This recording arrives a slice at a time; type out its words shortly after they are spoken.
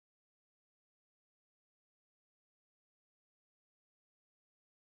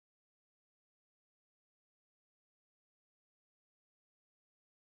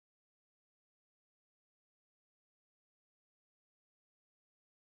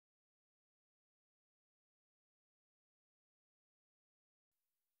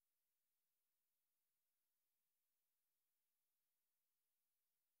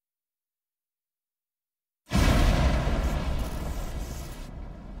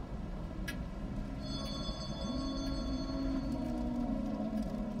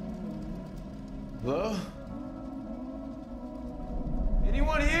Hello?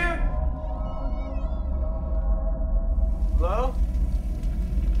 Anyone here? Hello?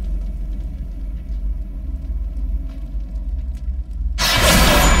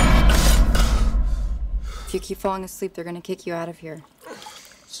 If you keep falling asleep, they're gonna kick you out of here.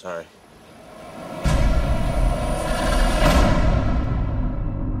 Sorry.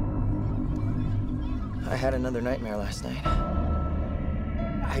 I had another nightmare last night.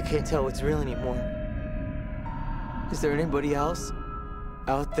 I can't tell what's real anymore. Is there anybody else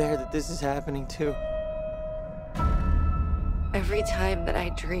out there that this is happening to? Every time that I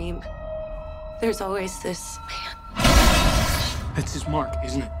dream, there's always this man. That's his mark,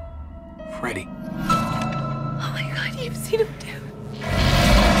 isn't it? Freddy. Oh my God, you've seen him too.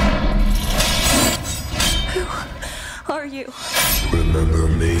 Who are you? Remember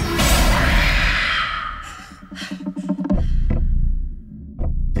me?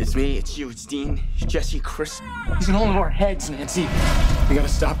 It's me, it's you, it's Dean, it's Jesse, Chris. He's in all of our heads, Nancy. We gotta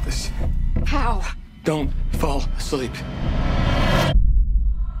stop this. How? Don't fall asleep.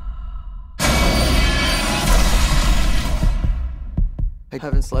 I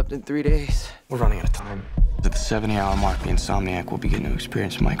haven't slept in 3 days. We're running out of time. At the 70-hour mark, the insomniac will begin to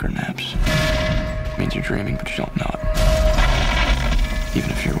experience micronaps. It means you're dreaming, but you don't know it.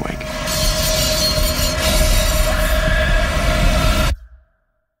 Even if you're awake.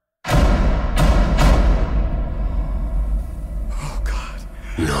 Oh, God.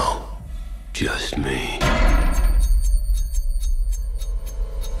 No, just me.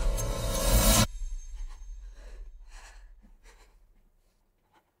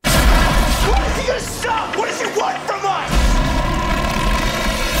 Stop! What does he want from us?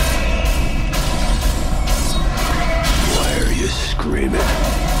 Why are you screaming? I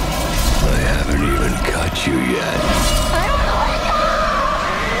haven't even got you yet.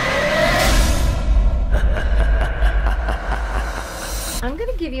 I'm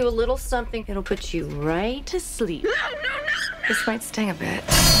gonna give you a little something that'll put you right to sleep. No, no, no! This might sting a bit.